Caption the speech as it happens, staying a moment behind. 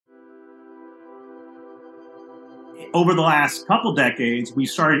over the last couple decades, we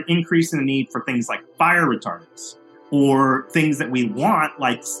started increasing the need for things like fire retardants or things that we want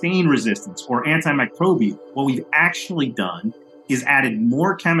like stain resistance or antimicrobial. What we've actually done is added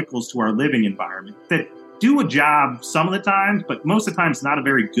more chemicals to our living environment that do a job some of the times, but most of the time it's not a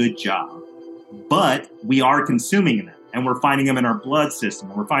very good job. But we are consuming them, and we're finding them in our blood system,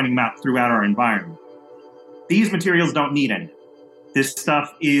 and we're finding them out throughout our environment. These materials don't need any. This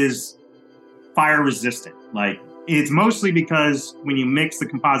stuff is fire resistant. Like, it's mostly because when you mix the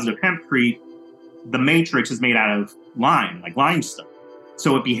composite of hempcrete, the matrix is made out of lime, like limestone.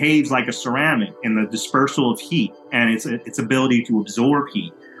 So it behaves like a ceramic in the dispersal of heat and its ability to absorb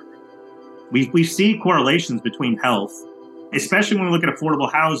heat. We see correlations between health, especially when we look at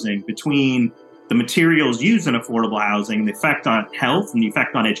affordable housing, between the materials used in affordable housing, the effect on health and the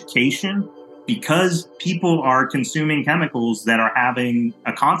effect on education, because people are consuming chemicals that are having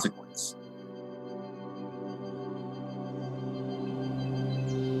a consequence.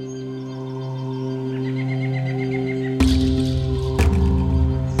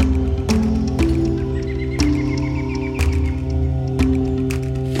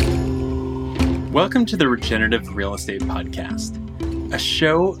 Welcome to the Regenerative Real Estate Podcast, a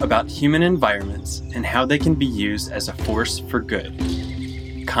show about human environments and how they can be used as a force for good.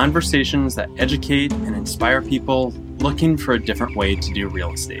 Conversations that educate and inspire people looking for a different way to do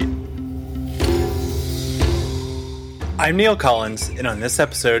real estate. I'm Neil Collins, and on this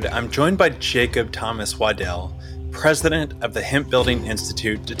episode, I'm joined by Jacob Thomas Waddell, president of the Hemp Building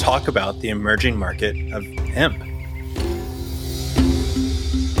Institute, to talk about the emerging market of hemp.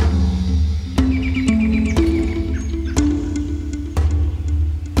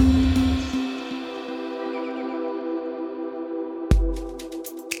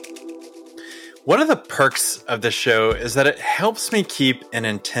 One of the perks of this show is that it helps me keep an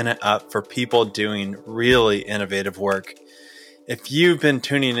antenna up for people doing really innovative work. If you've been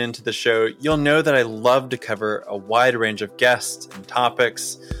tuning into the show, you'll know that I love to cover a wide range of guests and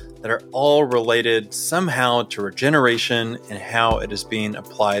topics that are all related somehow to regeneration and how it is being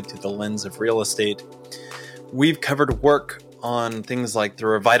applied through the lens of real estate. We've covered work on things like the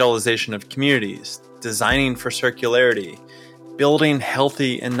revitalization of communities, designing for circularity, building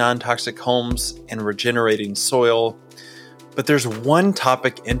healthy and non-toxic homes, and regenerating soil. But there's one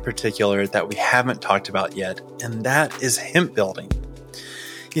topic in particular that we haven't talked about yet, and that is hemp building.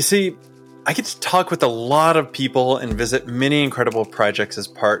 You see, I get to talk with a lot of people and visit many incredible projects as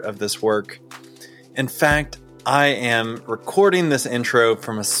part of this work. In fact, I am recording this intro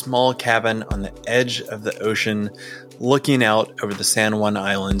from a small cabin on the edge of the ocean, looking out over the San Juan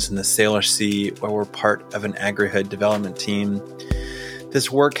Islands in the Salish Sea, where we're part of an agri-hood development team.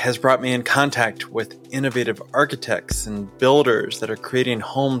 This work has brought me in contact with innovative architects and builders that are creating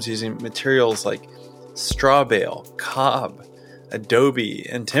homes using materials like straw bale, cob, adobe,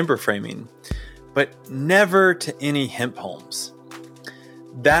 and timber framing, but never to any hemp homes.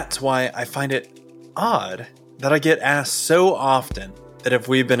 That's why I find it odd that I get asked so often that if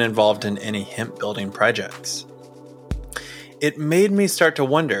we've been involved in any hemp building projects. It made me start to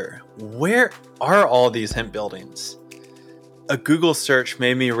wonder, where are all these hemp buildings? A Google search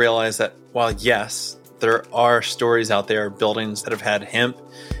made me realize that while yes, there are stories out there of buildings that have had hemp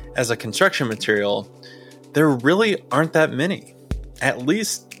as a construction material, there really aren't that many, at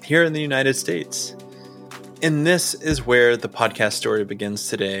least here in the United States. And this is where the podcast story begins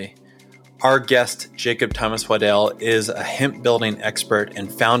today. Our guest, Jacob Thomas Waddell, is a hemp building expert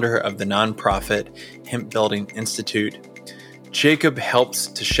and founder of the nonprofit Hemp Building Institute. Jacob helps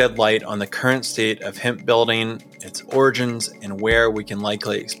to shed light on the current state of hemp building, its origins, and where we can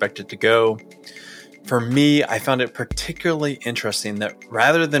likely expect it to go. For me, I found it particularly interesting that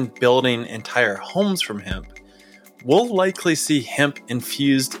rather than building entire homes from hemp, we'll likely see hemp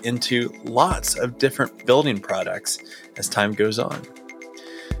infused into lots of different building products as time goes on.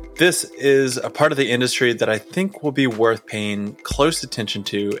 This is a part of the industry that I think will be worth paying close attention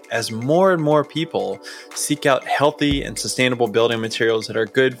to as more and more people seek out healthy and sustainable building materials that are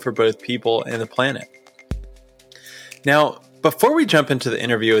good for both people and the planet. Now, before we jump into the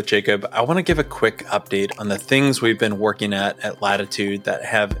interview with Jacob, I want to give a quick update on the things we've been working at Latitude that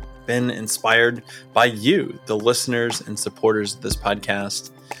have been inspired by you, the listeners and supporters of this podcast.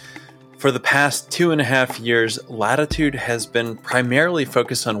 For the past 2.5 years, Latitude has been primarily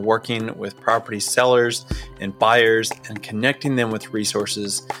focused on working with property sellers and buyers and connecting them with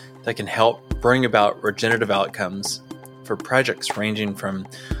resources that can help bring about regenerative outcomes for projects ranging from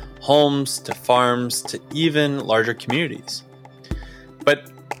homes to farms to even larger communities.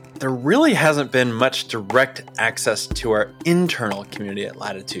 But there really hasn't been much direct access to our internal community at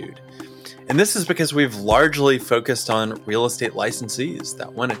Latitude. And this is because we've largely focused on real estate licensees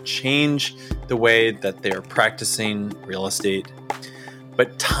that want to change the way that they are practicing real estate.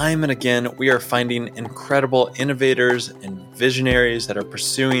 But time and again, we are finding incredible innovators and visionaries that are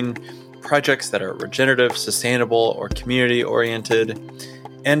pursuing projects that are regenerative, sustainable, or community-oriented.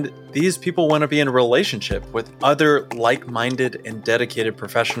 And these people want to be in a relationship with other like-minded and dedicated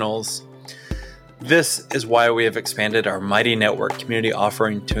professionals. This is why we have expanded our Mighty Network community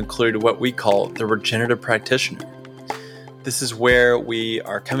offering to include what we call the Regenerative Practitioner. This is where we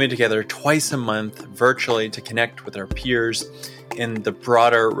are coming together twice a month virtually to connect with our peers in the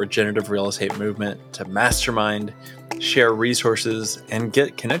broader regenerative real estate movement to mastermind, share resources, and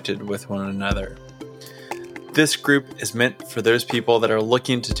get connected with one another. This group is meant for those people that are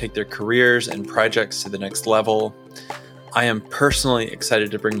looking to take their careers and projects to the next level. I am personally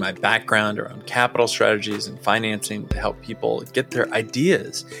excited to bring my background around capital strategies and financing to help people get their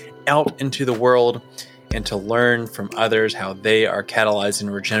ideas out into the world and to learn from others how they are catalyzing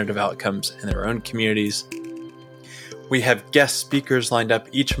regenerative outcomes in their own communities. We have guest speakers lined up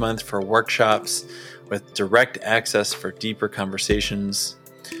each month for workshops with direct access for deeper conversations.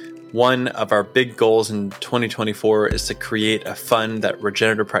 One of our big goals in 2024 is to create a fund that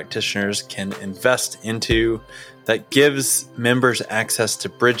regenerative practitioners can invest into that gives members access to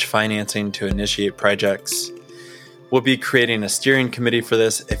bridge financing to initiate projects. We'll be creating a steering committee for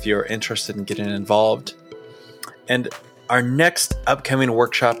this if you're interested in getting involved. And our next upcoming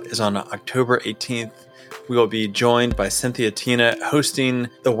workshop is on October 18th. We will be joined by Cynthia Tina hosting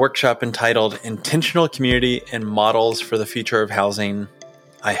the workshop entitled Intentional Community and Models for the Future of Housing.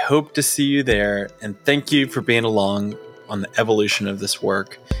 I hope to see you there, and thank you for being along on the evolution of this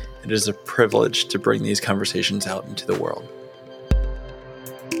work. It is a privilege to bring these conversations out into the world.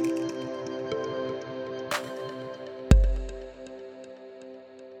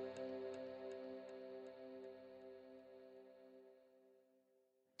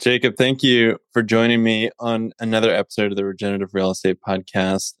 Jacob, thank you for joining me on another episode of the Regenerative Real Estate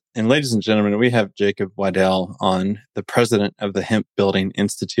Podcast. And ladies and gentlemen, we have Jacob Waddell on, the president of the Hemp Building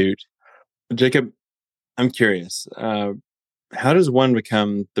Institute. Jacob, I'm curious, how does one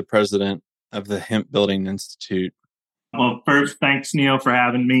become the president of the Hemp Building Institute? Well, first, thanks, Neil, for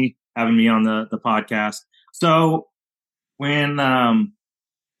having me on the podcast. So when I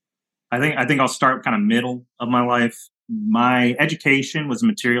think I'll start kind of middle of my life. My education was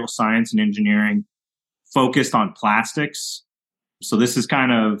material science and engineering, focused on plastics. So this is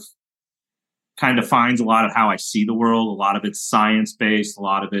kind of defines a lot of how I see the world. A lot of it's science-based, a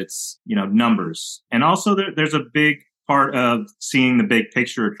lot of it's, numbers. And also there's a big part of seeing the big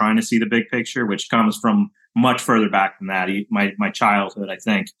picture, or trying to see the big picture, which comes from much further back than that, my childhood, I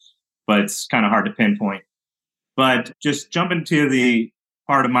think. But it's kind of hard to pinpoint. But just jumping to the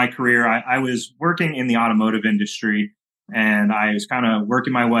part of my career, I was working in the automotive industry, and I was kind of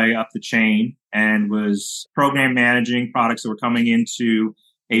working my way up the chain and was program managing products that were coming into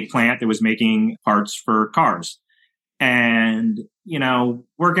a plant that was making parts for cars. And,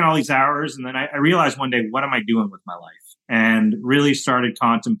 working all these hours. And then I realized one day, what am I doing with my life? And really started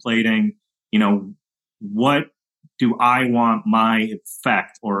contemplating, what do I want my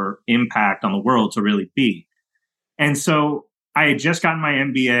effect or impact on the world to really be? And so I had just gotten my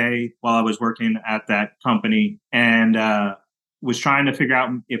MBA while I was working at that company, and was trying to figure out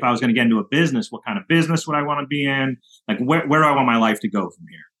if I was going to get into a business, what kind of business would I want to be in? Like, where do I want my life to go from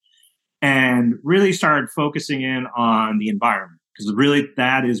here? And really started focusing in on the environment, because really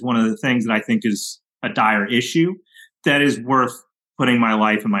that is one of the things that I think is a dire issue that is worth putting my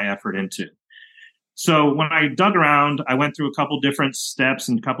life and my effort into. So when I dug around, I went through a couple different steps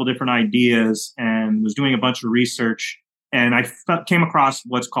and a couple different ideas and was doing a bunch of research. And I came across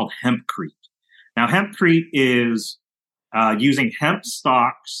what's called hempcrete. Now, hempcrete is using hemp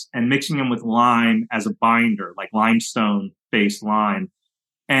stalks and mixing them with lime as a binder, like limestone-based lime,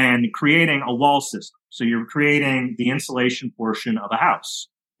 and creating a wall system. So you're creating the insulation portion of a house,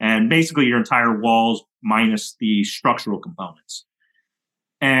 and basically your entire walls minus the structural components.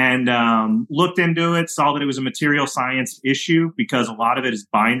 And looked into it, saw that it was a material science issue because a lot of it is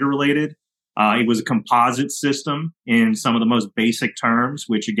binder related. It was a composite system in some of the most basic terms,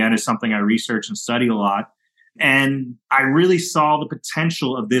 which again is something I research and study a lot. And I really saw the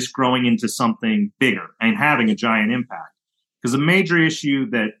potential of this growing into something bigger and having a giant impact. Because the major issue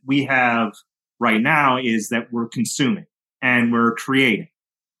that we have right now is that we're consuming and we're creating.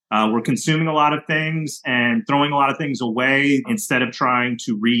 We're consuming a lot of things and throwing a lot of things away instead of trying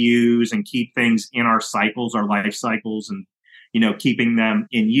to reuse and keep things in our cycles, our life cycles, and, keeping them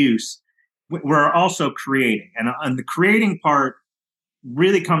in use. We're also creating. And on the creating part,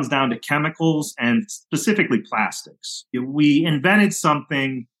 really comes down to chemicals and specifically plastics. We invented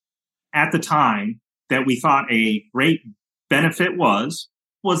something at the time that we thought a great benefit was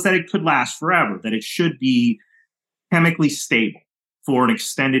that it could last forever, that it should be chemically stable for an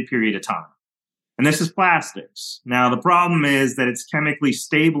extended period of time. And this is plastics. Now, the problem is that it's chemically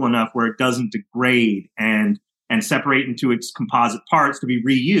stable enough where it doesn't degrade and separate into its composite parts to be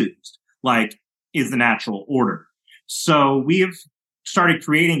reused, like is the natural order. So we have started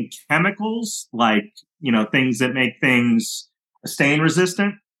creating chemicals like, things that make things stain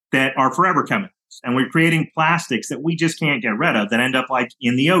resistant that are forever chemicals. And we're creating plastics that we just can't get rid of that end up like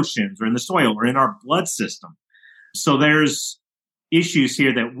in the oceans or in the soil or in our blood system. So there's issues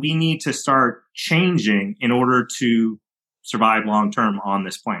here that we need to start changing in order to survive long term on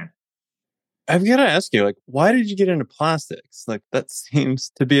this planet. I've got to ask you, why did you get into plastics? That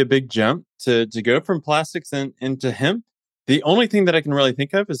seems to be a big jump to go from plastics into hemp. The only thing that I can really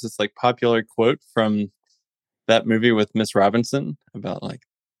think of is this popular quote from that movie with Miss Robinson about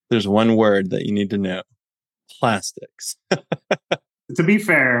there's one word that you need to know: plastics. To be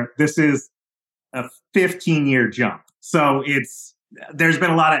fair, this is a 15-year jump. So there's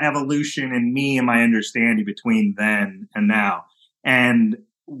been a lot of evolution in me and my understanding between then and now. And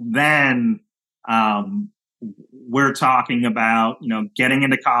then we're talking about, getting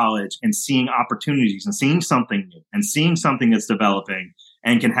into college and seeing opportunities and seeing something new and seeing something that's developing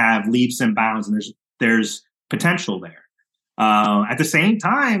and can have leaps and bounds. And there's potential there. At the same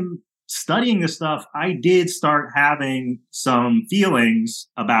time, studying this stuff, I did start having some feelings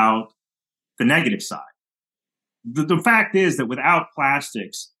about the negative side. The fact is that without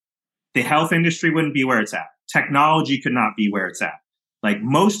plastics, the health industry wouldn't be where it's at. Technology could not be where it's at.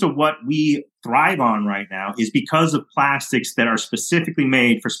 Most of what we thrive on right now is because of plastics that are specifically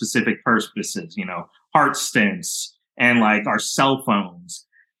made for specific purposes, heart stents and our cell phones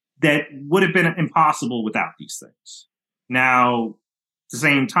that would have been impossible without these things. Now, at the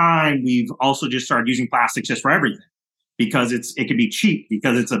same time, we've also just started using plastics just for everything because it can be cheap,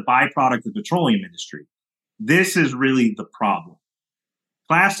 because it's a byproduct of the petroleum industry. This is really the problem.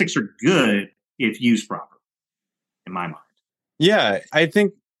 Plastics are good if used properly, in my mind. Yeah, I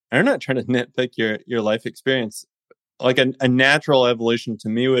think I'm not trying to nitpick your life experience. A natural evolution to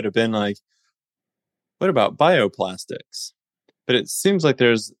me would have been what about bioplastics? But it seems like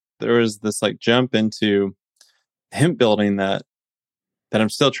there was this jump into hemp building that I'm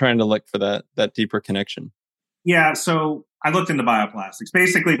still trying to look for that deeper connection. Yeah, so I looked into bioplastics.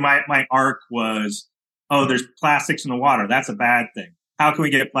 Basically, my arc was, there's plastics in the water. That's a bad thing. How can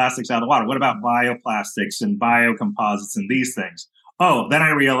we get plastics out of the water? What about bioplastics and biocomposites and these things? Then I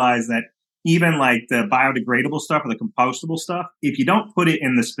realized that even the biodegradable stuff or the compostable stuff, if you don't put it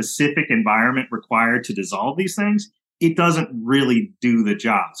in the specific environment required to dissolve these things, it doesn't really do the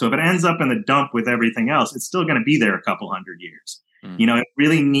job. So if it ends up in the dump with everything else, it's still going to be there a couple hundred years. It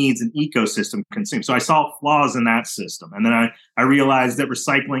really needs an ecosystem consumed. So I saw flaws in that system. And then I realized that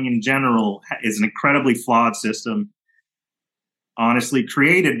recycling in general is an incredibly flawed system, honestly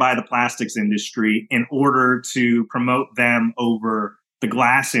created by the plastics industry in order to promote them over the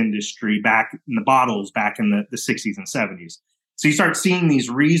glass industry back in the bottles back in the 60s and 70s. So you start seeing these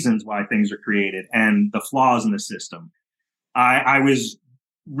reasons why things are created and the flaws in the system. I was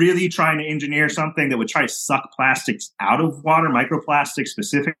really trying to engineer something that would try to suck plastics out of water, microplastics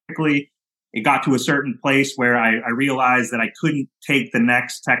specifically. It got to a certain place where I realized that I couldn't take the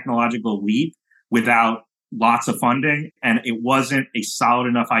next technological leap without lots of funding, and it wasn't a solid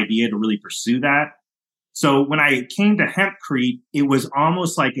enough idea to really pursue that. So when I came to hempcrete, it was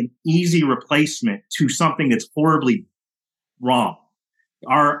almost like an easy replacement to something that's horribly wrong.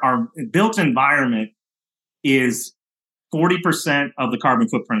 Our built environment is 40% of the carbon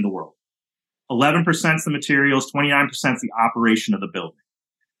footprint of the world. 11% is the materials, 29% is the operation of the building.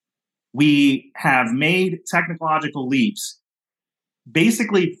 We have made technological leaps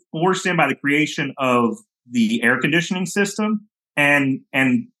basically forced in by the creation of the air conditioning system and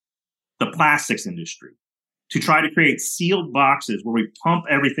the plastics industry to try to create sealed boxes where we pump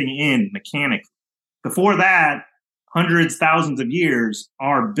everything in mechanically. Before that, hundreds, thousands of years,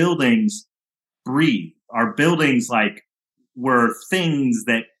 our buildings breathe. Our buildings were things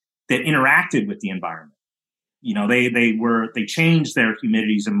that interacted with the environment. They changed their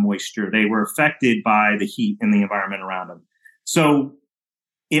humidities and moisture. They were affected by the heat in the environment around them. So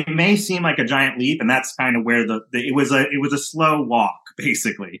it may seem like a giant leap, and that's kind of where it was a slow walk,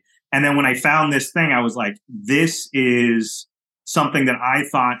 basically. And then when I found this thing, I was like, this is something that I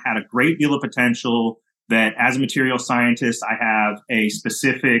thought had a great deal of potential, that as a material scientist, I have a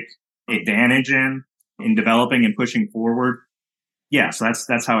specific advantage in developing and pushing forward. Yeah, so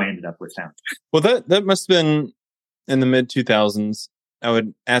that's how I ended up with hemp. Well, that must have been in the mid 2000s. I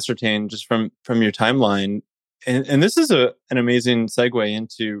would ascertain just from your timeline, and this is an amazing segue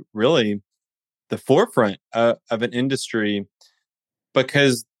into really the forefront of an industry,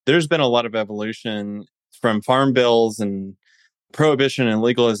 because there's been a lot of evolution from farm bills and prohibition and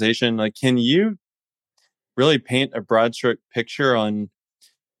legalization. Like, can you really paint a broad stroke picture on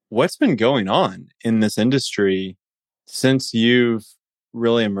what's been going on in this industry since you've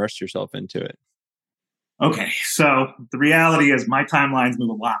really immersed yourself into it? Okay, so the reality is my timelines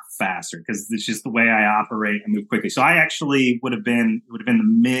move a lot faster because it's just the way I operate and move quickly. So I actually would have been it'd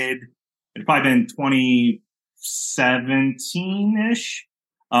probably been 2017-ish.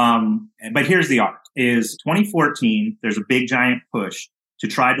 But here's the arc: is 2014. There's a big giant push to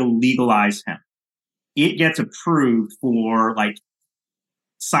try to legalize hemp. It gets approved for like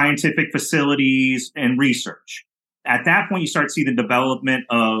scientific facilities and research. At that point, you start to see the development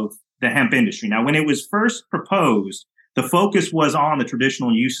of the hemp industry. Now, when it was first proposed, the focus was on the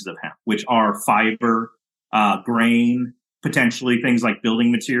traditional uses of hemp, which are fiber, grain, potentially things like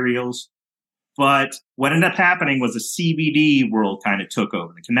building materials. But what ended up happening was the CBD world kind of took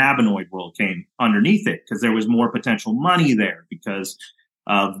over. The cannabinoid world came underneath it because there was more potential money there because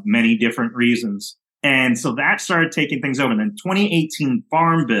of many different reasons. And so that started taking things over. And then 2018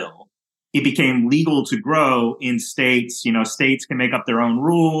 Farm Bill, it became legal to grow in states. You know, states can make up their own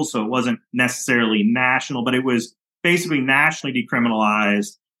rules. So it wasn't necessarily national, but it was basically nationally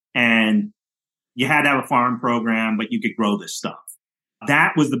decriminalized. And you had to have a farm program, but you could grow this stuff.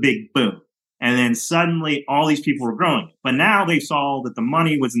 That was the big boom. And then suddenly all these people were growing it. But now they saw that the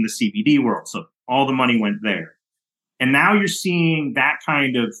money was in the CBD world. So all the money went there. And now you're seeing that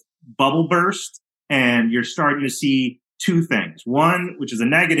kind of bubble burst. And you're starting to see two things. One, which is a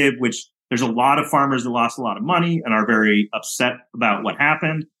negative, which there's a lot of farmers that lost a lot of money and are very upset about what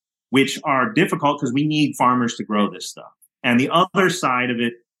happened, which are difficult because we need farmers to grow this stuff. And the other side of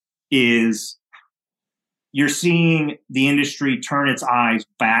it is you're seeing the industry turn its eyes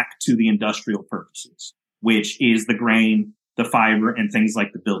back to the industrial purposes, which is the grain, the fiber, and things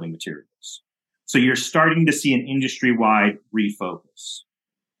like the building materials. So you're starting to see an industry-wide refocus.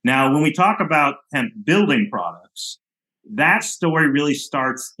 Now, when we talk about hemp building products, that story really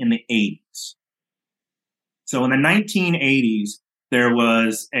starts in the 80s. So in the 1980s, there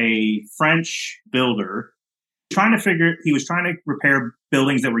was a French builder he was trying to repair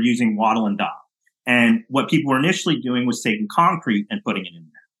buildings that were using Waddell and Dahl. And what people were initially doing was taking concrete and putting it in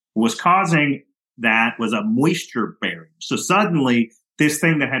there. What was causing that was a moisture barrier. So suddenly, this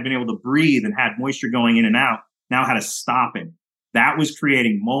thing that had been able to breathe and had moisture going in and out now had to stop it. That was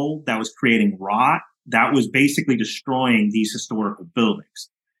creating mold. That was creating rot. That was basically destroying these historical buildings.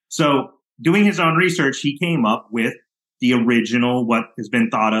 So doing his own research, he came up with the original, what has been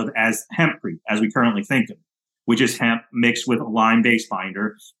thought of as hempcrete, as we currently think of it, which is hemp mixed with a lime-based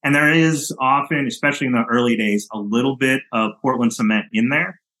binder. And there is often, especially in the early days, a little bit of Portland cement in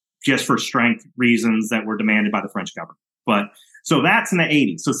there just for strength reasons that were demanded by the French government. But so that's in the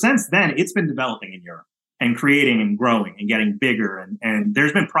 80s. So since then, it's been developing in Europe and creating and growing and getting bigger. And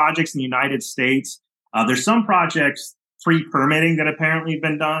there's been projects in the United States. There's some projects pre-permitting that apparently have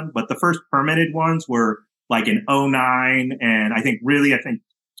been done, but the first permitted ones were like in 2009. And I think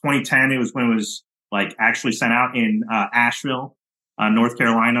 2010, it was when it was like actually sent out in Asheville, North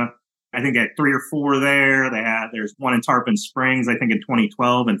Carolina. I think they had 3 or 4 there. There's one in Tarpon Springs, I think in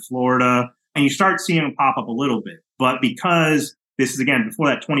 2012 in Florida. And you start seeing them pop up a little bit. But because this is, again, before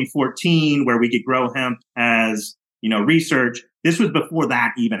that 2014 where we could grow hemp as, research, this was before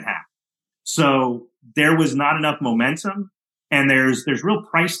that even happened. So there was not enough momentum. And there's real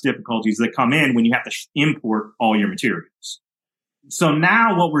price difficulties that come in when you have to import all your materials. So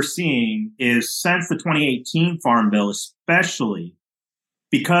now what we're seeing is since the 2018 Farm Bill, especially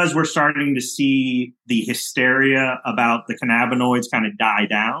because we're starting to see the hysteria about the cannabinoids kind of die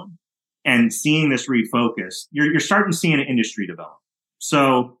down and seeing this refocus, you're starting to see an industry develop.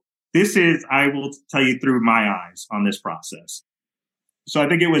 So this is, I will tell you through my eyes on this process. So I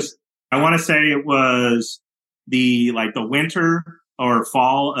think I want to say it was the winter or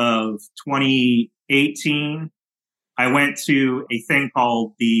fall of 2018. I went to a thing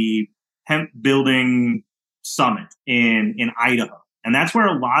called the Hemp Building Summit in Idaho. And that's where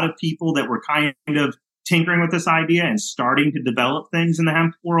a lot of people that were kind of tinkering with this idea and starting to develop things in the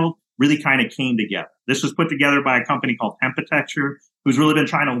hemp world really kind of came together. This was put together by a company called Hempitecture, who's really been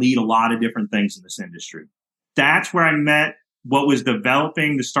trying to lead a lot of different things in this industry. That's where I met what was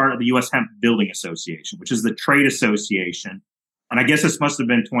developing the start of the U.S. Hemp Building Association, which is the trade association. And I guess this must have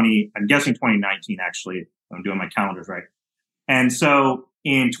been 2019, actually. I'm doing my calendars right. And so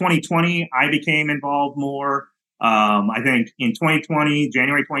in 2020, I became involved more. I think in 2020,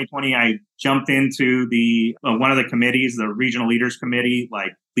 January 2020, I jumped into the one of the committees, the Regional Leaders Committee,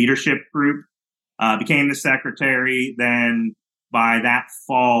 like leadership group, became the secretary. Then by that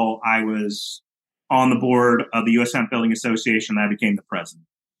fall, I was on the board of the U.S. Hemp Building Association. I became the president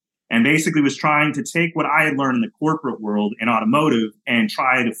and basically was trying to take what I had learned in the corporate world in automotive and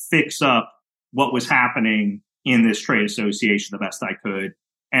try to fix up what was happening in this trade association the best I could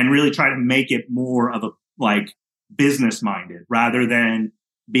and really try to make it more of a like business minded rather than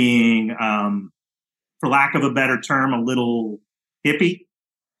being, for lack of a better term, a little hippie.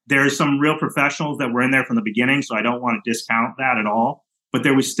 There's some real professionals that were in there from the beginning, so I don't want to discount that at all. But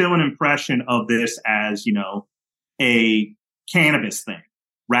there was still an impression of this as, a cannabis thing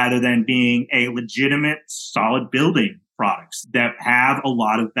rather than being a legitimate, solid building products that have a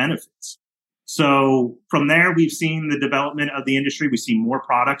lot of benefits. So from there, we've seen the development of the industry. We see more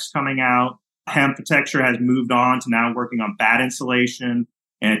products coming out. Hemp Texture has moved on to now working on bat insulation.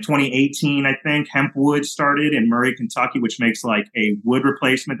 And in 2018, I think, Hemp Wood started in Murray, Kentucky, which makes like a wood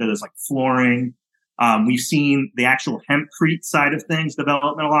replacement that is like flooring. We've seen the actual hempcrete side of things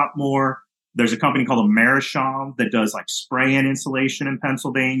develop a lot more. There's a company called Amerisham that does like spray-in insulation in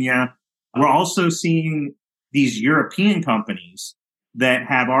Pennsylvania. We're also seeing these European companies that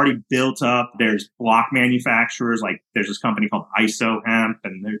have already built up. There's block manufacturers, like there's this company called ISO Hemp.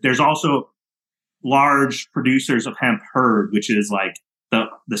 And there's also large producers of hemp hurd, which is like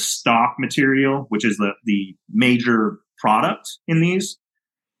the stock material, which is the major product in these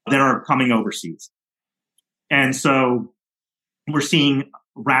that are coming overseas. And so we're seeing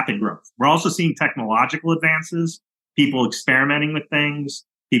rapid growth. We're also seeing technological advances, people experimenting with things,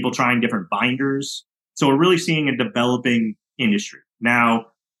 people trying different binders. So we're really seeing a developing industry. Now,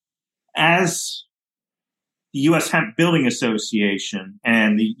 as the U.S. Hemp Building Association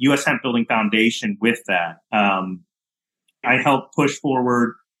and the U.S. Hemp Building Foundation with that, I helped push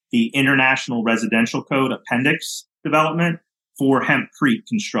forward the International Residential Code Appendix development for hempcrete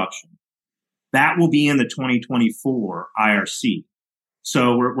construction. That will be in the 2024 IRC.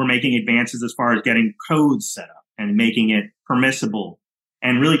 So we're making advances as far as getting codes set up and making it permissible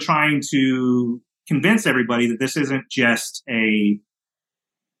and really trying to convince everybody that this isn't just a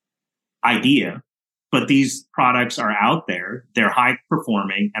idea, but these products are out there, they're high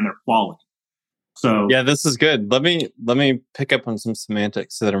performing and they're quality. So yeah, this is good. Let me pick up on some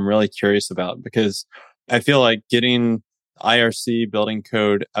semantics that I'm really curious about, because I feel like getting IRC building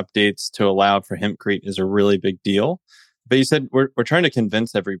code updates to allow for hempcrete is a really big deal. But you said we're trying to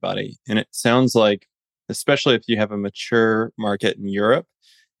convince everybody, and it sounds like, especially if you have a mature market in Europe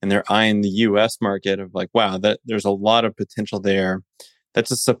and they're eyeing the US market of like, wow, that there's a lot of potential there.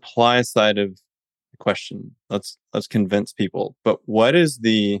 That's a supply side of the question. Let's convince people. But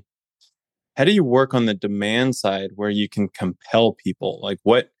how do you work on the demand side where you can compel people? Like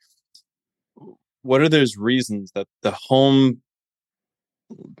what are those reasons that the home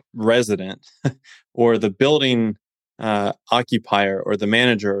resident or the building occupier or the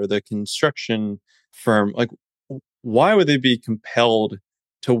manager or the construction firm, like why would they be compelled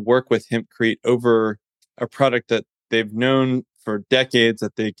to work with hempcrete over a product that they've known for decades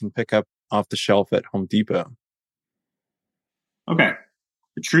that they can pick up off the shelf at Home Depot? Okay.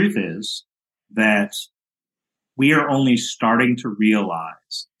 The truth is that we are only starting to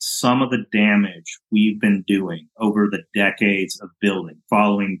realize some of the damage we've been doing over the decades of building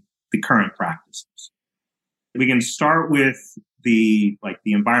following the current practices. We can start with the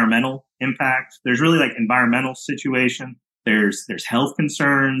environmental impact. There's really like environmental situation. There's health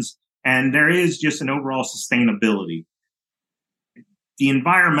concerns, and there is just an overall sustainability. The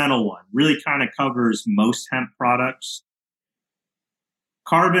environmental one really kind of covers most hemp products.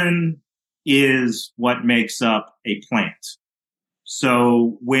 Carbon is what makes up a plant.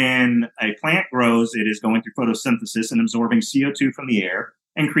 So when a plant grows, it is going through photosynthesis and absorbing CO2 from the air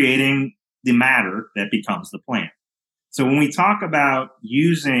and creating the matter that becomes the plant. So when we talk about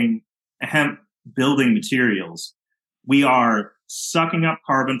using hemp building materials, we are sucking up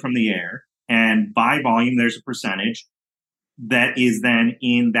carbon from the air, and by volume, there's a percentage that is then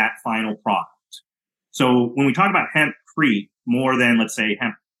in that final product. So when we talk about hempcrete, more than, let's say,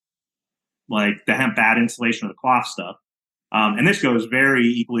 hemp, like the hemp bat insulation or the cloth stuff, and this goes very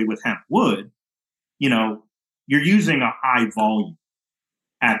equally with hemp wood, you're using a high volume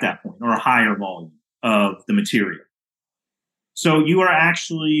at that point, or a higher volume of the material. So you are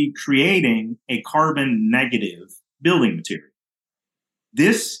actually creating a carbon negative building material.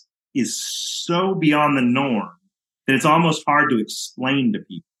 This is so beyond the norm that it's almost hard to explain to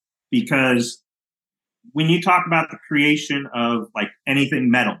people, because when you talk about the creation of like anything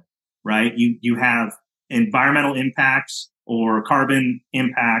metal, right? You have environmental impacts or carbon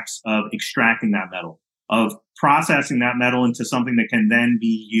impacts of extracting that metal, of processing that metal into something that can then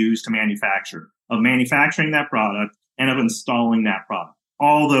be used to manufacture, of manufacturing that product, and of installing that product.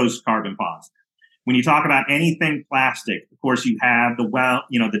 All those carbon positives. When you talk about anything plastic, of course, you have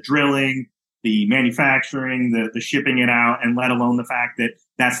the drilling, the manufacturing, the shipping it out, and let alone the fact that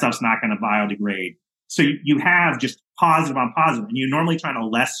that stuff's not going to biodegrade. So you have just positive on positive, and you're normally trying to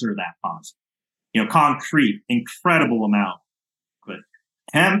lesser that positive. Concrete, incredible amount. But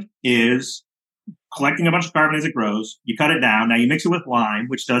hemp is collecting a bunch of carbon as it grows. You cut it down. Now you mix it with lime,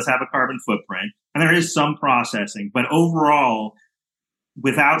 which does have a carbon footprint, and there is some processing. But overall,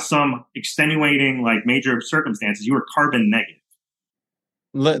 without some extenuating like major circumstances, you are carbon negative.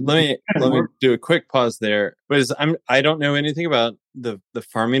 Let me do a quick pause there. Because I don't know anything about the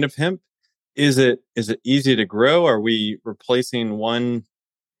farming of hemp. Is it easy to grow? Are we replacing one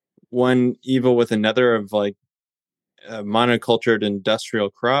evil with another of like a monocultured industrial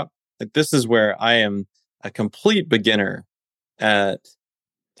crop? Like this is where I am a complete beginner at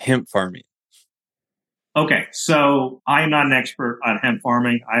hemp farming. Okay, so I am not an expert on hemp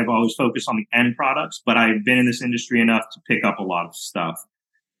farming. I've always focused on the end products, but I've been in this industry enough to pick up a lot of stuff.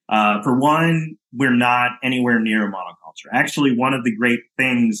 For one, we're not anywhere near a monoculture. Actually, one of the great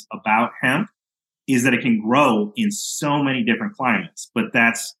things about hemp is that it can grow in so many different climates, but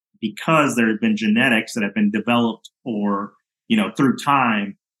that's because there have been genetics that have been developed or, through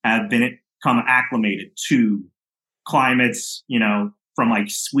time have become acclimated to climates, from like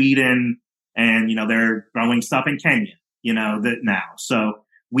Sweden, and, they're growing stuff in Kenya, now. So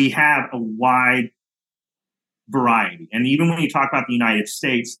we have a wide variety. And even when you talk about the United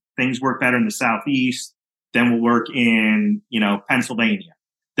States, things work better in the Southeast than will work in, Pennsylvania.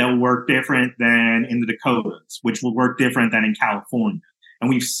 They'll work different than in the Dakotas, which will work different than in California. And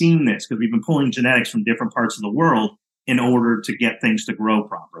we've seen this because we've been pulling genetics from different parts of the world in order to get things to grow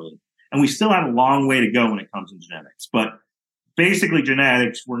properly. And we still have a long way to go when it comes to genetics. But basically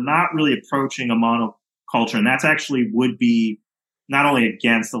genetics, we're not really approaching a monoculture. And that's actually would be not only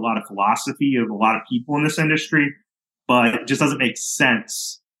against a lot of philosophy of a lot of people in this industry, but it just doesn't make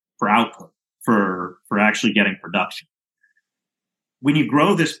sense for output, for actually getting production. When you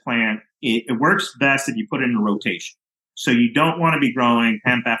grow this plant, it works best if you put it in a rotation. So you don't want to be growing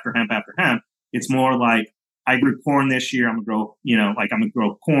hemp after hemp after hemp. It's more like I grew corn this year. I'm going to grow, I'm going to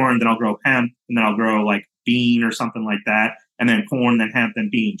grow corn, then I'll grow hemp, and then I'll grow like bean or something like that. And then corn, then hemp, then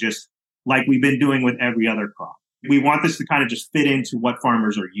bean, just like we've been doing with every other crop. We want this to kind of just fit into what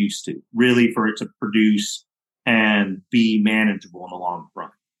farmers are used to, really, for it to produce and be manageable in the long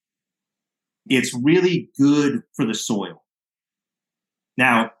run. It's really good for the soil.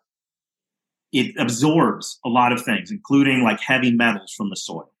 Now, it absorbs a lot of things, including like heavy metals from the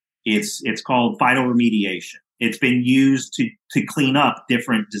soil. It's called phytoremediation. It's been used to clean up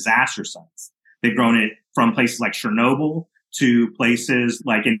different disaster sites. They've grown it from places like Chernobyl to places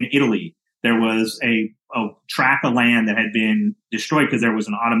like in Italy. There was a tract of land that had been destroyed because there was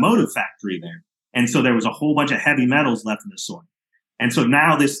an automotive factory there. And so there was a whole bunch of heavy metals left in the soil. And so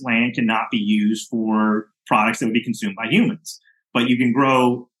now this land cannot be used for products that would be consumed by humans. But you can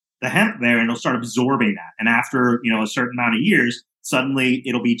grow the hemp there and it'll start absorbing that. And after, a certain amount of years, suddenly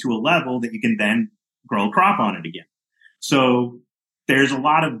it'll be to a level that you can then grow a crop on it again. So there's a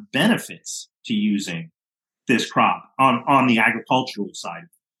lot of benefits to using this crop on the agricultural side.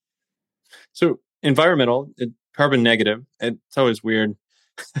 So environmental, carbon negative. It's always weird.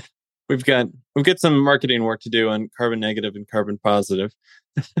 We've got some marketing work to do on carbon negative and carbon positive.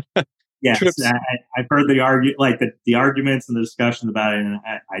 Yes, I've heard the arguments and the discussions about it, and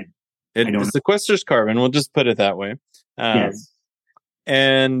I don't know. It sequesters carbon. We'll just put it that way. Yes,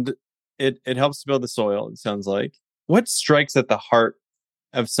 and it helps to build the soil. It sounds like. What strikes at the heart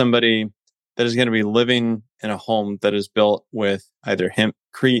of somebody that is going to be living in a home that is built with either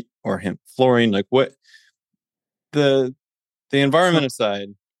hempcrete or hemp flooring? Like what the environment aside,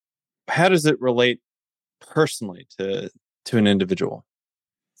 how does it relate personally to an individual?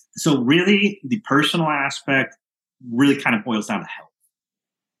 So really, the personal aspect really kind of boils down to health.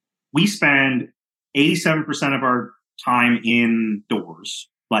 We spend 87% of our time indoors,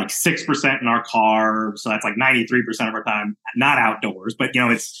 like 6% in our car. So that's like 93% of our time not outdoors. But,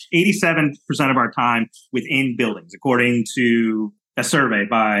 it's 87% of our time within buildings, according to a survey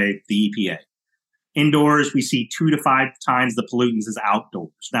by the EPA. Indoors, we see 2 to 5 times the pollutants as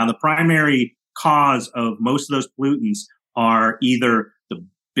outdoors. Now, the primary cause of most of those pollutants are either the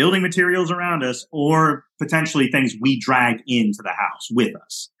building materials around us or potentially things we drag into the house with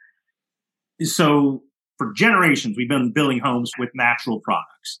us. So for generations, we've been building homes with natural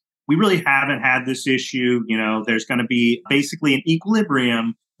products. We really haven't had this issue. There's going to be basically an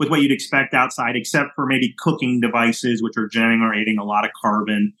equilibrium with what you'd expect outside, except for maybe cooking devices, which are generating a lot of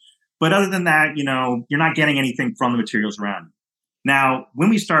carbon. But other than that, you're not getting anything from the materials around you. Now, when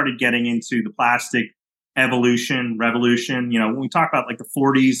we started getting into the plastic revolution, when we talk about like the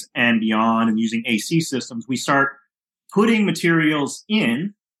 40s and beyond and using AC systems, we start putting materials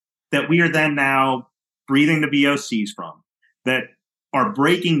in that we are then now breathing the VOCs from, that are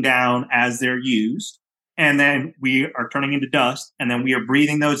breaking down as they're used. And then we are turning into dust, and then we are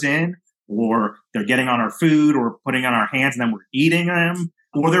breathing those in, or they're getting on our food or putting on our hands, and then we're eating them,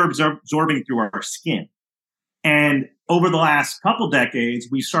 or they're absorbing through our skin. And over the last couple decades,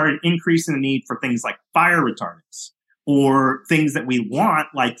 we started increasing the need for things like fire retardants or things that we want,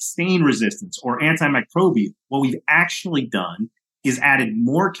 like stain resistance or antimicrobial. What we've actually done is added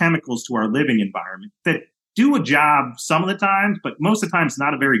more chemicals to our living environment that do a job some of the times, but most of the time it's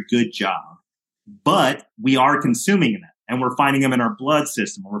not a very good job. But we are consuming them, and we're finding them in our blood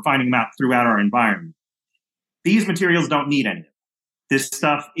system, or we're finding them out throughout our environment. These materials don't need any of it. This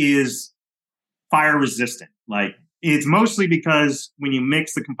stuff is fire resistant. Like, it's mostly because when you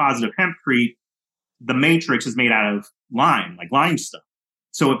mix the composite of hempcrete, the matrix is made out of lime, like limestone.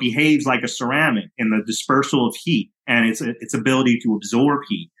 So it behaves like a ceramic in the dispersal of heat and its ability to absorb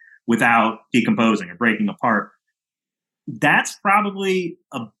heat without decomposing or breaking apart. That's probably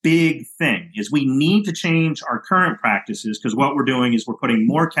a big thing, is we need to change our current practices, because what we're doing is we're putting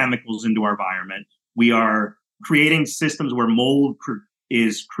more chemicals into our environment. We are creating systems where mold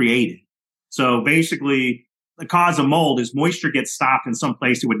is created. So basically, the cause of mold is moisture gets stopped in some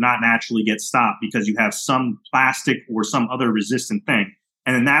place it would not naturally get stopped because you have some plastic or some other resistant thing.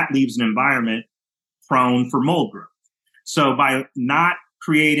 And then that leaves an environment prone for mold growth. So by not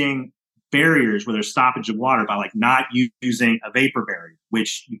creating barriers where there's stoppage of water, by like not using a vapor barrier,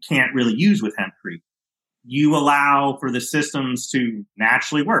 which you can't really use with hempcrete, you allow for the systems to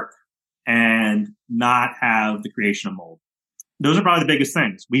naturally work and not have the creation of mold. Those are probably the biggest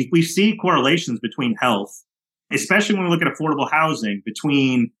things. We see correlations between health, especially when we look at affordable housing,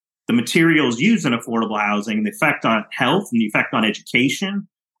 between the materials used in affordable housing and the effect on health and the effect on education,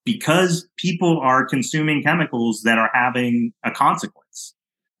 because people are consuming chemicals that are having a consequence.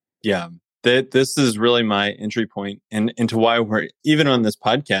 Yeah, this is really my entry point into why we're even on this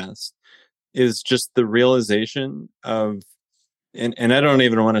podcast, is just the realization of, and I don't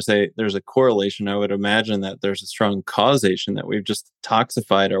even want to say there's a correlation. I would imagine that there's a strong causation, that we've just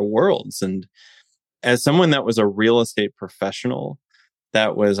toxified our worlds. And as someone that was a real estate professional,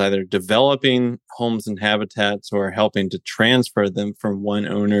 that was either developing homes and habitats or helping to transfer them from one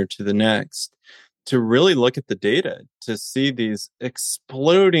owner to the next, to really look at the data, to see these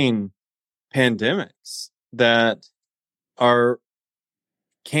exploding pandemics that are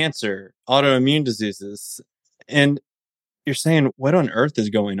cancer, autoimmune diseases. And you're saying, what on earth is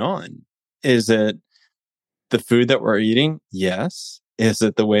going on? Is it the food that we're eating? Yes. Is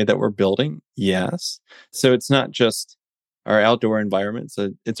it the way that we're building? Yes. So it's not just our outdoor environments,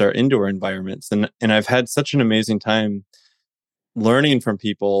 it's our indoor environments. And I've had such an amazing time learning from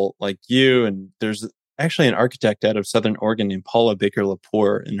people like you. And there's actually an architect out of Southern Oregon named Paula Baker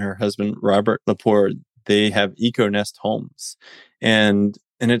Lepore and her husband, Robert Lepore. They have eco-nest homes. And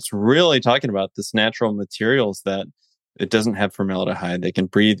it's really talking about this natural materials that it doesn't have formaldehyde. They can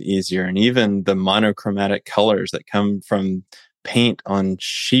breathe easier. And even the monochromatic colors that come from paint on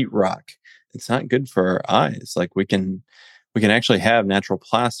sheetrock, it's not good for our eyes. Like we can actually have natural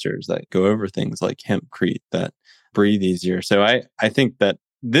plasters that go over things like hempcrete that breathe easier. So I think that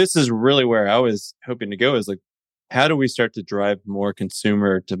this is really where I was hoping to go, is like, how do we start to drive more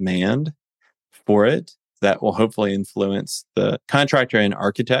consumer demand for it that will hopefully influence the contractor and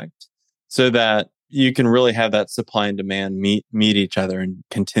architect, so that you can really have that supply and demand meet each other and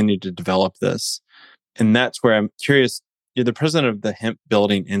continue to develop this. And that's where I'm curious. You're the president of the Hemp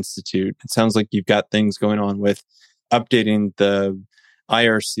Building Institute. It sounds like you've got things going on with updating the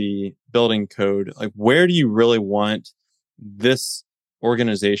IRC building code. Like, where do you really want this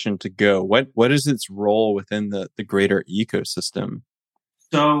organization to go? What is its role within the greater ecosystem?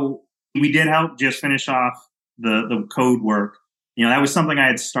 So we did help just finish off the code work. That was something I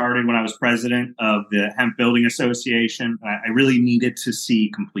had started when I was president of the Hemp Building Association. I really needed to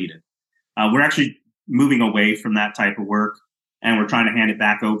see completed. We're actually moving away from that type of work, and we're trying to hand it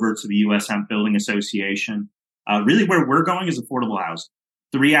back over to the U.S. Hemp Building Association. Really, where we're going is affordable housing.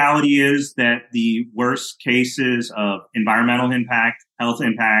 The reality is that the worst cases of environmental impact, health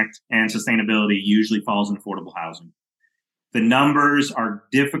impact, and sustainability usually falls in affordable housing. The numbers are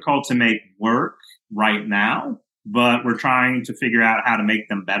difficult to make work right now, but we're trying to figure out how to make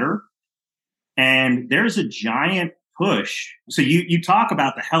them better. And there's a giant push. So you talk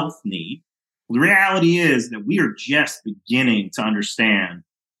about the health need. The reality is that we are just beginning to understand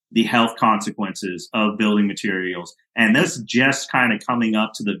the health consequences of building materials. And that's just kind of coming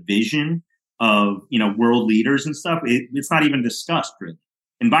up to the vision of, world leaders and stuff. It's not even discussed really.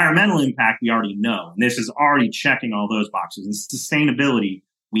 Environmental impact, we already know. And this is already checking all those boxes. And sustainability,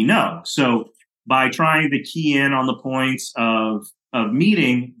 we know. So by trying to key in on the points of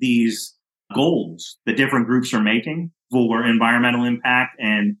meeting these goals that different groups are making for environmental impact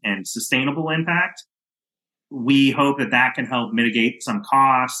and sustainable impact, we hope that can help mitigate some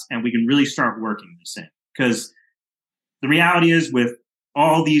costs and we can really start working this in. Because the reality is, with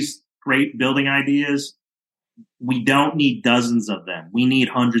all these great building ideas, we don't need dozens of them. We need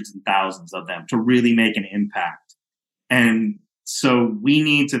hundreds and thousands of them to really make an impact. And so we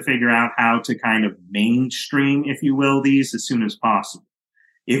need to figure out how to kind of mainstream, if you will, these as soon as possible.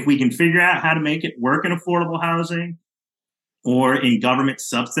 If we can figure out how to make it work in affordable housing or in government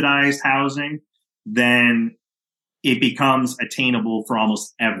subsidized housing, then it becomes attainable for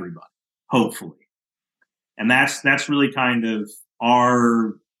almost everybody, hopefully. And that's really kind of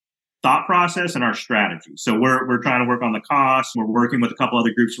our thought process and our strategy. So we're trying to work on the costs. We're working with a couple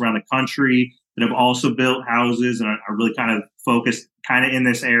other groups around the country that have also built houses and are really kind of focused kind of in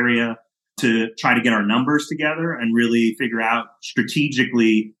this area to try to get our numbers together and really figure out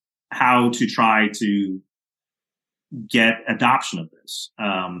strategically how to try to get adoption of this.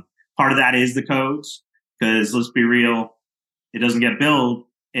 Part of that is the codes, because let's be real, it doesn't get built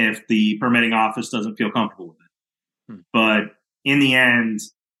if the permitting office doesn't feel comfortable with it. But in the end,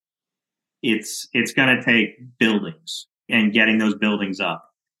 it's going to take buildings and getting those buildings up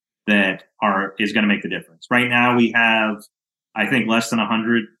is going to make the difference. Right now, we have, I think, less than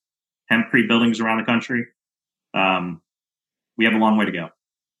 100 hempcrete buildings around the country. We have a long way to go.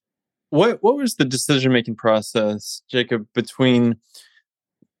 What was the decision-making process, Jacob, between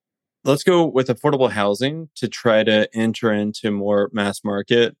let's go with affordable housing to try to enter into more mass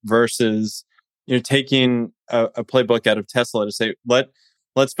market versus taking a playbook out of Tesla to say,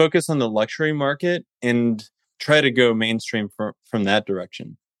 let's focus on the luxury market and try to go mainstream from that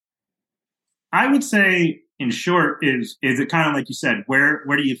direction? I would say, in short, is it kind of like you said, where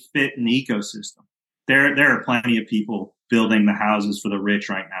do you fit in the ecosystem? There are plenty of people building the houses for the rich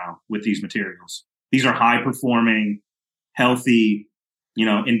right now with these materials. These are high performing, healthy,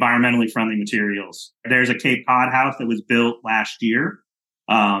 environmentally friendly materials. There's a Cape Cod house that was built last year.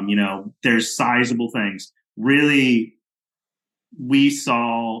 There's sizable things. Really, we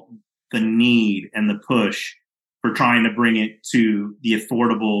saw the need and the push for trying to bring it to the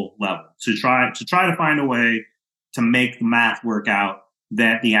affordable level, to try to find a way to make the math work out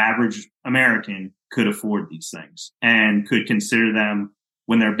that the average American could afford these things and could consider them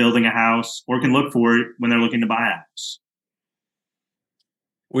when they're building a house or can look for it when they're looking to buy a house.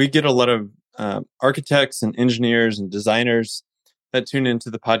 We get a lot of architects and engineers and designers that tune into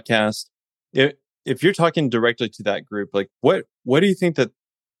the podcast. If you're talking directly to that group, like what do you think that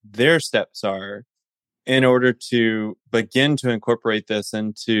their steps are in order to begin to incorporate this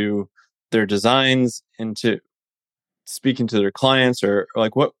into their designs, into speaking to their clients, or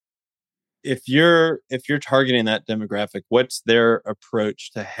like what if you're targeting that demographic, what's their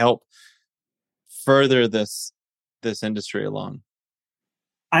approach to help further this industry along?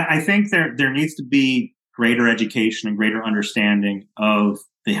 I think there needs to be greater education and greater understanding of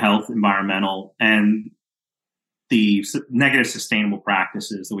the health, environmental, and the negative sustainable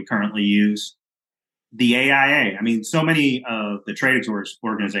practices that we currently use. The AIA, so many of the trade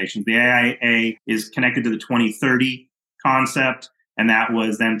organizations, the AIA is connected to the 2030 concept, and that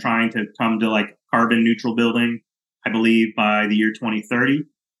was them trying to come to like carbon neutral building, I believe, by the year 2030.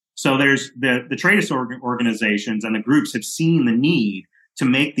 So there's the trade organizations and the groups have seen the need to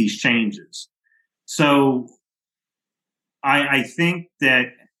make these changes. So I think that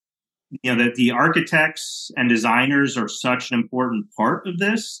that the architects and designers are such an important part of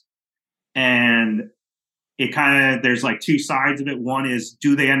this, and it kind of there's like two sides of it. One is,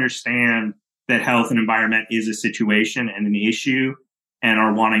 do they understand that health and environment is a situation and an issue, and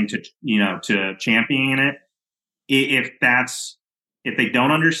are wanting to to champion it? If they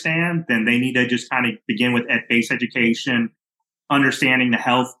don't understand, then they need to just kind of begin with base education, understanding the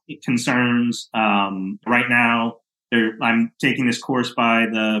health concerns. Right now, I'm taking this course by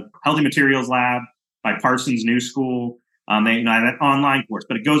the Healthy Materials Lab by Parsons New School. They have an online course,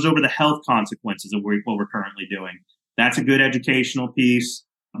 but it goes over the health consequences of what we're currently doing. That's a good educational piece.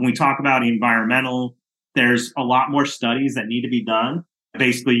 When we talk about environmental, there's a lot more studies that need to be done.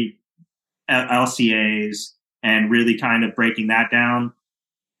 Basically, LCAs and really kind of breaking that down.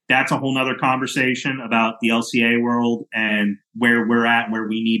 That's a whole nother conversation about the LCA world and where we're at and where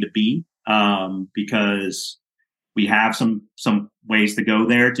we need to be, because we have some ways to go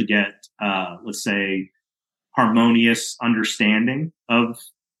there to get, let's say, harmonious understanding of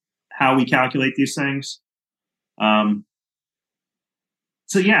how we calculate these things. So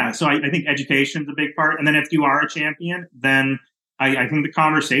I think education is a big part. And then if you are a champion, then I think the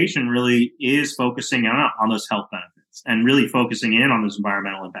conversation really is focusing on those health benefits and really focusing in on those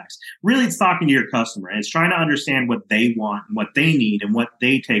environmental impacts. Really, it's talking to your customer and it's trying to understand what they want and what they need and what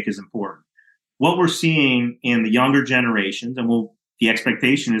they take as important. What we're seeing in the younger generations, and the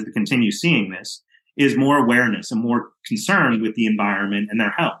expectation is to continue seeing this, is more awareness and more concern with the environment and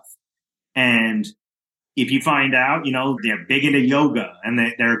their health. And if you find out, they're big into yoga and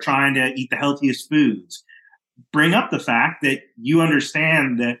they're trying to eat the healthiest foods, bring up the fact that you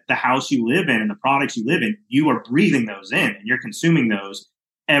understand that the house you live in and the products you live in, you are breathing those in and you're consuming those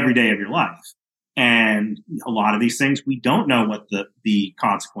every day of your life. And a lot of these things, we don't know what the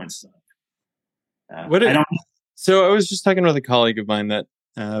consequences are. So I was just talking with a colleague of mine that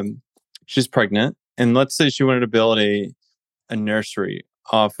she's pregnant, and let's say she wanted to build a nursery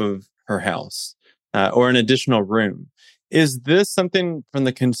off of her house or an additional room. Is this something from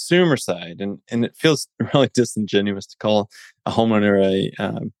the consumer side? And it feels really disingenuous to call a homeowner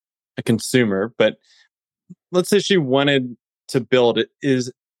a consumer, but let's say she wanted to build it.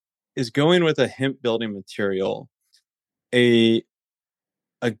 Is going with a hemp building material a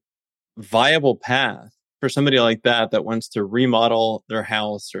viable path for somebody like that wants to remodel their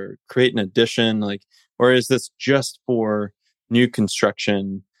house or create an addition, or is this just for new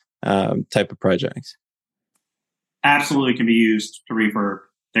construction type of projects? Absolutely can be used to refurb.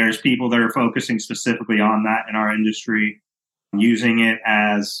 There's people that are focusing specifically on that in our industry, using it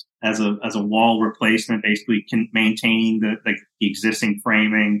as a wall replacement, basically maintaining the existing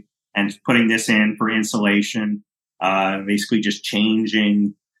framing and putting this in for insulation, basically just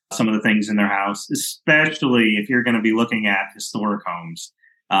changing some of the things in their house, especially if you're going to be looking at historic homes.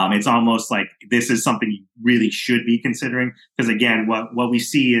 It's almost like this is something you really should be considering, because again, what we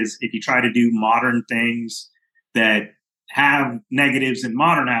see is if you try to do modern things that have negatives in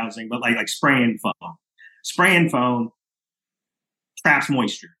modern housing, but like spray and foam traps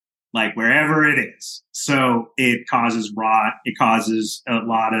moisture, like wherever it is. So it causes rot. It causes a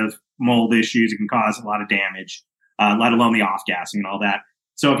lot of mold issues. It can cause a lot of damage, let alone the off-gassing and all that.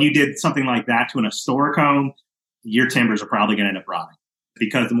 So if you did something like that to an historic home, your timbers are probably going to end up rotting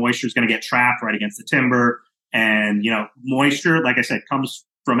because the moisture is going to get trapped right against the timber. And, moisture, like I said, comes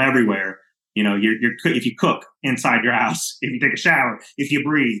from everywhere. If you cook inside your house, if you take a shower, if you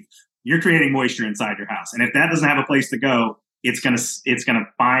breathe, you're creating moisture inside your house. And if that doesn't have a place to go, it's going to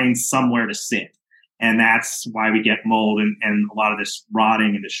find somewhere to sit. And that's why we get mold and a lot of this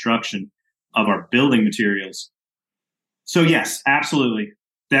rotting and destruction of our building materials. So yes, absolutely.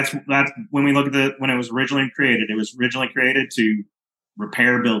 That's when we look at when it was originally created. It was originally created to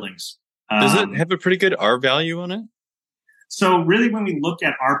repair buildings. Does it have a pretty good R value on it? So really, when we look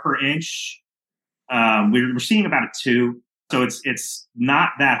at R per inch, we're seeing about a 2. So it's not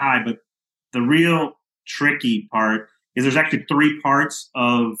that high. But the real tricky part is there's actually 3 parts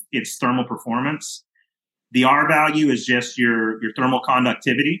of its thermal performance. The R value is just your thermal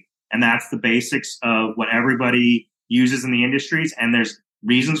conductivity, and that's the basics of what everybody uses in the industries. And there's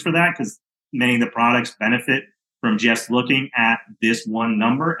reasons for that because many of the products benefit from just looking at this one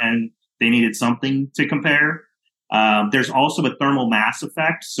number, and they needed something to compare. There's also a thermal mass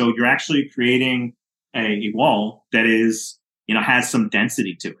effect. So you're actually creating a wall that is, has some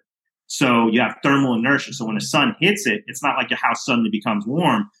density to it. So you have thermal inertia. So when the sun hits it, it's not like your house suddenly becomes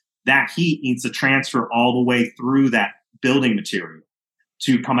warm. That heat needs to transfer all the way through that building material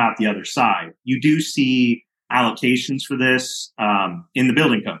to come out the other side. You do see allocations for this in the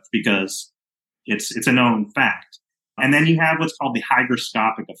building codes because it's a known fact. And then you have what's called the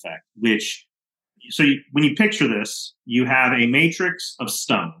hygroscopic effect, when you picture this, you have a matrix of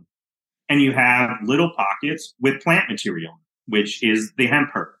stone and you have little pockets with plant material, which is the hemp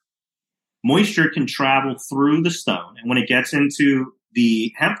herd. Moisture can travel through the stone. And when it gets into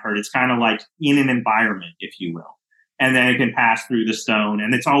the hemp herd, it's kind of like in an environment, if you will. And then it can pass through the stone.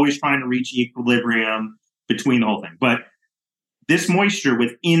 And it's always trying to reach equilibrium between the whole thing. But this moisture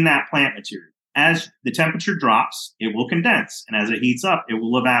within that plant material, as the temperature drops, it will condense. And as it heats up, it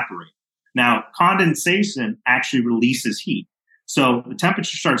will evaporate. Now, condensation actually releases heat. So the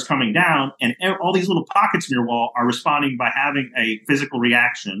temperature starts coming down and all these little pockets in your wall are responding by having a physical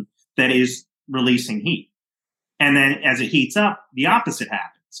reaction that is releasing heat. And then as it heats up, the opposite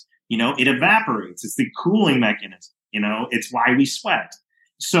happens. it evaporates. It's the cooling mechanism. It's why we sweat.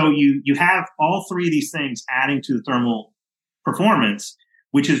 So you have all three of these things adding to the thermal performance,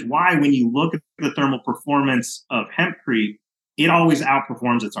 which is why when you look at the thermal performance of hempcrete, it always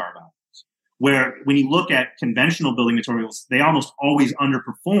outperforms its R values. Where when you look at conventional building materials, they almost always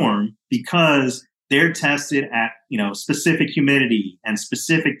underperform because they're tested at, specific humidity and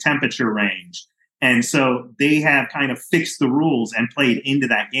specific temperature range. And so they have kind of fixed the rules and played into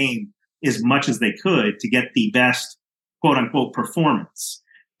that game as much as they could to get the best quote unquote performance.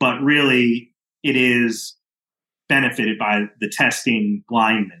 But really it is benefited by the testing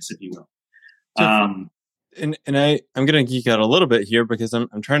blindness, if you will. So I'm going to geek out a little bit here because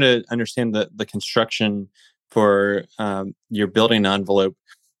I'm trying to understand the construction for your building envelope.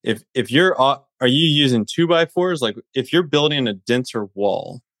 If you're are you using 2x4s? Like if you're building a denser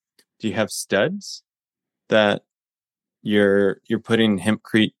wall, do you have studs that you're putting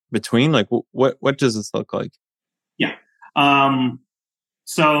hempcrete between? Like what does this look like? Yeah.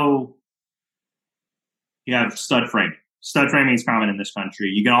 So you have stud framing. Stud framing is common in this country.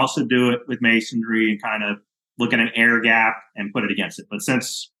 You can also do it with masonry and kind of look at an air gap and put it against it. But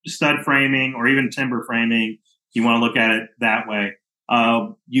since stud framing or even timber framing, you want to look at it that way.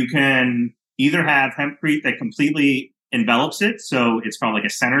 You can either have hempcrete that completely envelops it. So it's called like a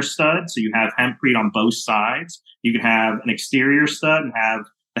center stud. So you have hempcrete on both sides. You can have an exterior stud and have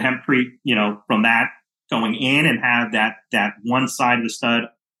the hempcrete, from that going in and have that one side of the stud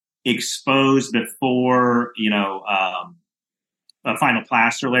exposed before, a final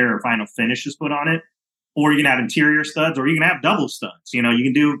plaster layer or final finish is put on it. Or you can have interior studs, or you can have double studs. You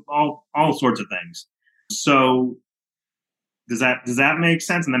can do all sorts of things. So does that make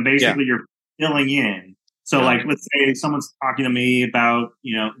sense? And then basically you're filling in. So like, let's say someone's talking to me about,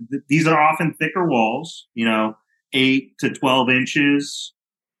 these are often thicker walls, 8 to 12 inches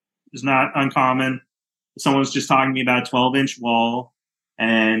is not uncommon. Someone's just talking to me about a 12-inch wall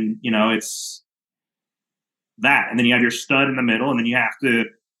and, it's that. And then you have your stud in the middle, and then you have to,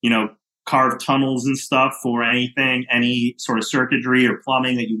 carve tunnels and stuff for any sort of circuitry or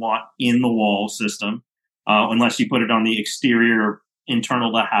plumbing that you want in the wall system, unless you put it on the exterior or internal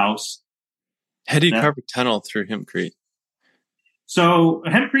of the house. How do you carve a tunnel through hempcrete? So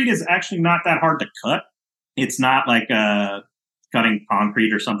hempcrete is actually not that hard to cut. It's not like cutting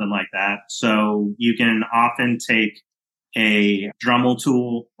concrete or something like that. So you can often take a Dremel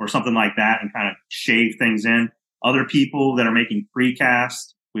tool or something like that and kind of shave things in. Other people that are making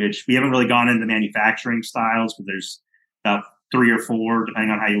precast, which we haven't really gone into manufacturing styles, but there's about 3 or 4,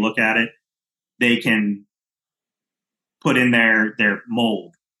 depending on how you look at it, they can put in their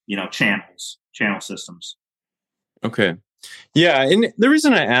mold, channel systems. Okay. Yeah. And the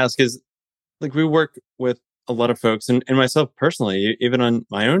reason I ask is like we work with a lot of folks and myself personally, even on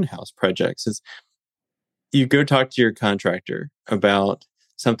my own house projects, is you go talk to your contractor about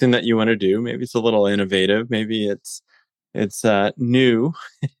something that you want to do. Maybe it's a little innovative. Maybe it's new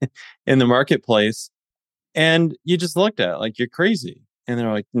in the marketplace. And you just looked at it like you're crazy. And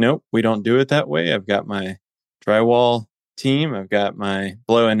they're like, nope, we don't do it that way. I've got my drywall team. I've got my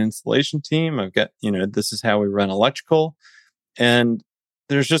blow-in installation team. I've got, this is how we run electrical. And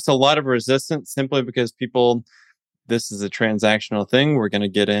there's just a lot of resistance simply because this is a transactional thing. We're going to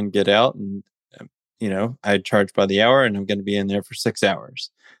get in, get out. And, I charge by the hour and I'm going to be in there for 6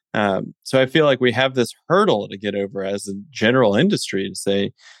 hours. So I feel like we have this hurdle to get over as a general industry to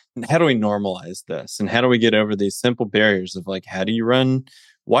say, how do we normalize this? And how do we get over these simple barriers of like, how do you run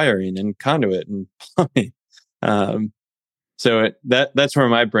wiring and conduit and plumbing? So that's where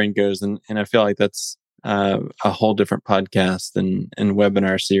my brain goes. And I feel like that's a whole different podcast and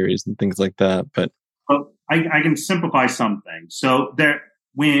webinar series and things like that. But I can simplify some things. So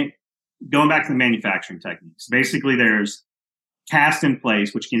going back to the manufacturing techniques, basically there's cast in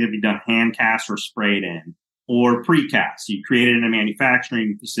place, which can either be done hand cast or sprayed in, or precast. So you create it in a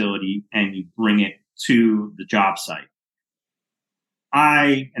manufacturing facility and you bring it to the job site.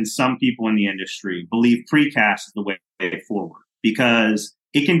 I and some people in the industry believe precast is the way forward because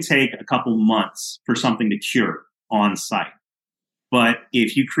it can take a couple months for something to cure on site. But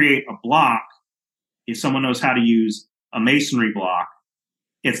if you create a block, if someone knows how to use a masonry block,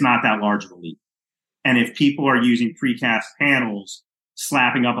 it's not that large of a leap. And if people are using precast panels,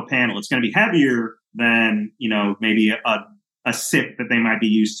 slapping up a panel, it's going to be heavier than, maybe a SIP that they might be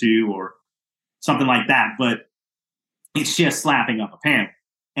used to or something like that. But it's just slapping up a panel.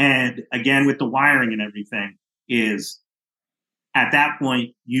 And again, with the wiring and everything is at that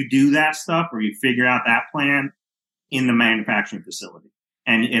point, you do that stuff or you figure out that plan in the manufacturing facility.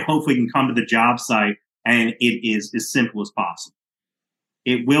 And it hopefully can come to the job site and it is as simple as possible.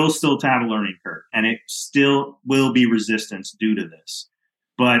 it will still have a learning curve, and it still will be resistance due to this.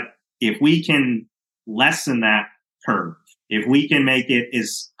 But if we can lessen that curve, if we can make it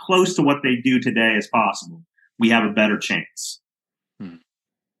as close to what they do today as possible, we have a better chance.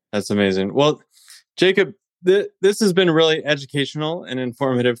 That's amazing. Well, Jacob, this has been really educational and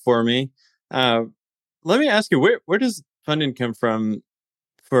informative for me. Let me ask you, where does funding come from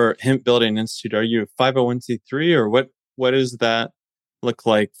for Hemp Building Institute? Are you a 501c3, or what does that look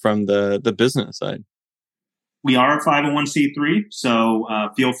like from the business side? We are a 501c3, so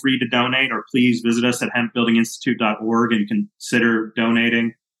feel free to donate, or please visit us at hempbuildinginstitute.org and consider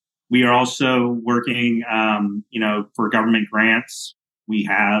donating. We are also working, for government grants. We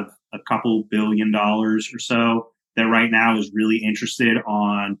have a couple $2 billion or so that right now is really interested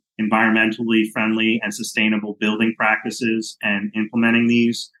on environmentally friendly and sustainable building practices and implementing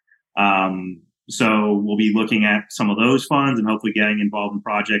these. So we'll be looking at some of those funds and hopefully getting involved in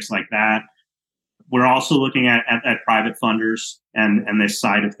projects like that. We're also looking at private funders and this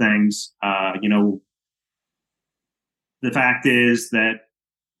side of things. The fact is that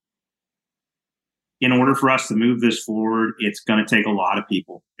in order for us to move this forward, it's going to take a lot of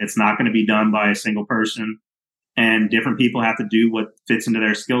people. It's not going to be done by a single person, and different people have to do what fits into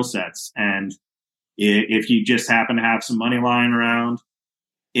their skill sets. And if you just happen to have some money lying around,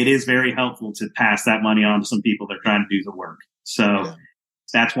 it is very helpful to pass that money on to some people that are trying to do the work. So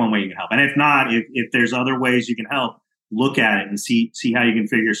that's one way you can help. And if not, if there's other ways you can help, look at it and see how you can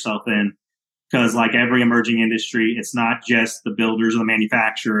figure yourself in. Because like every emerging industry, it's not just the builders or the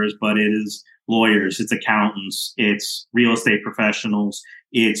manufacturers, but it is lawyers, it's accountants, it's real estate professionals,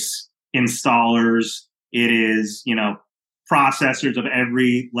 it's installers, it is, processors of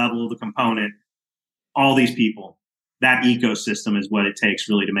every level of the component. All these people, that ecosystem is what it takes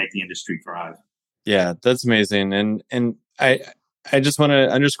really to make the industry thrive. Yeah, that's amazing. And I just want to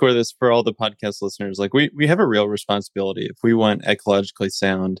underscore this for all the podcast listeners. Like we have a real responsibility if we want ecologically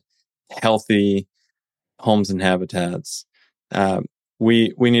sound, healthy homes and habitats.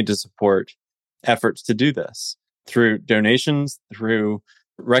 We need to support efforts to do this through donations, through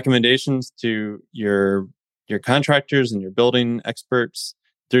recommendations to your contractors and your building experts,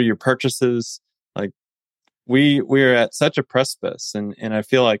 through your purchases. Like we're at such a precipice, and I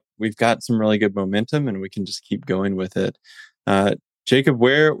feel like we've got some really good momentum, and we can just keep going with it. Jacob,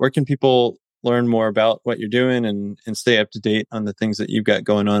 where can people learn more about what you're doing and stay up to date on the things that you've got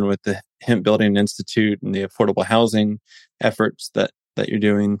going on with the Hemp Building Institute and the affordable housing efforts that you're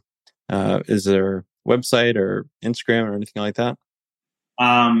doing? Is there a website or Instagram or anything like that?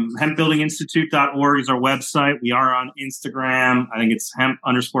 Hempbuildinginstitute.org is our website. We are on Instagram. I think it's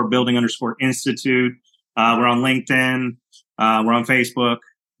hemp_building_institute. We're on LinkedIn. We're on Facebook.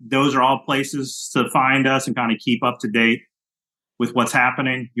 Those are all places to find us and kind of keep up to date with what's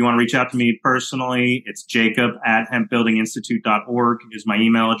happening. If you want to reach out to me personally, it's jacob@hempbuildinginstitute.org is my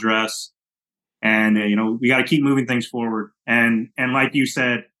email address. And, we got to keep moving things forward. And like you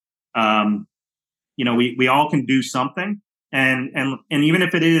said, we all can do something. And even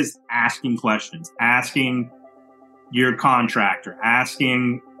if it is asking questions, asking your contractor,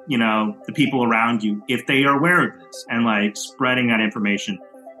 asking, the people around you, if they are aware of this and like spreading that information,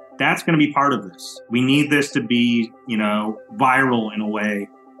 that's going to be part of this. We need this to be, viral in a way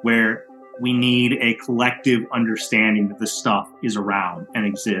where we need a collective understanding that this stuff is around and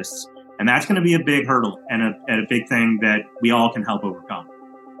exists. And that's going to be a big hurdle and a big thing that we all can help overcome.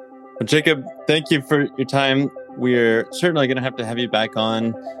 Well, Jacob, thank you for your time. We're certainly going to have you back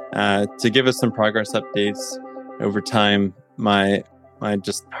on to give us some progress updates over time. My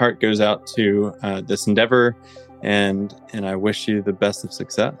just heart goes out to this endeavor, and I wish you the best of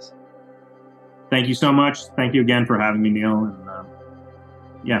success. Thank you so much. Thank you again for having me, Neil. And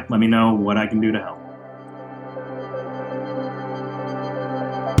let me know what I can do to help.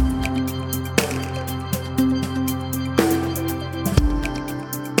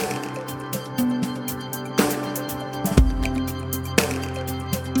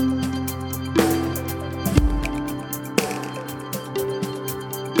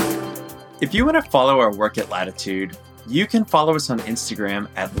 If you want to follow our work at Latitude, you can follow us on Instagram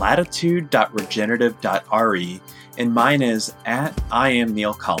at latitude.regenerative.re, and mine is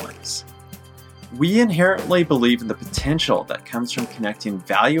 @IamNeilCollins. We inherently believe in the potential that comes from connecting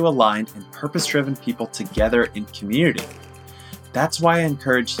value-aligned and purpose-driven people together in community. That's why I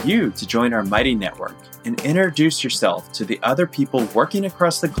encourage you to join our mighty network and introduce yourself to the other people working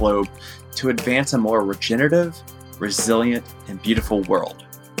across the globe to advance a more regenerative, resilient, and beautiful world.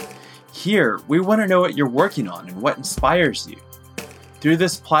 Here, we want to know what you're working on and what inspires you. Through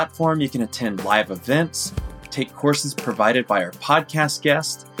this platform, you can attend live events, take courses provided by our podcast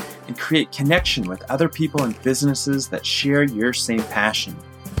guests, and create connection with other people and businesses that share your same passion.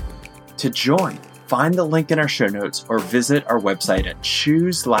 To join, find the link in our show notes or visit our website at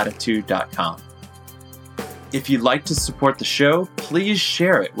chooselatitude.com. If you'd like to support the show, please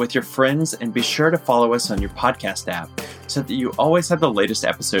share it with your friends and be sure to follow us on your podcast app so that you always have the latest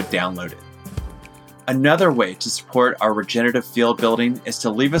episode downloaded. Another way to support our regenerative field building is to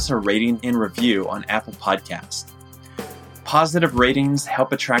leave us a rating and review on Apple Podcasts. Positive ratings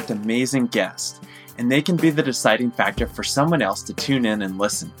help attract amazing guests, and they can be the deciding factor for someone else to tune in and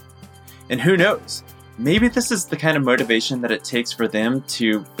listen. And who knows, maybe this is the kind of motivation that it takes for them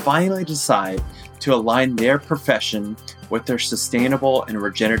to finally decide to align their profession with their sustainable and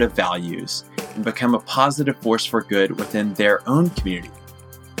regenerative values and become a positive force for good within their own community.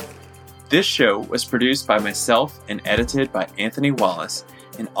 This show was produced by myself and edited by Anthony Wallace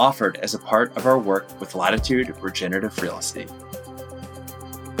and offered as a part of our work with Latitude Regenerative Real Estate.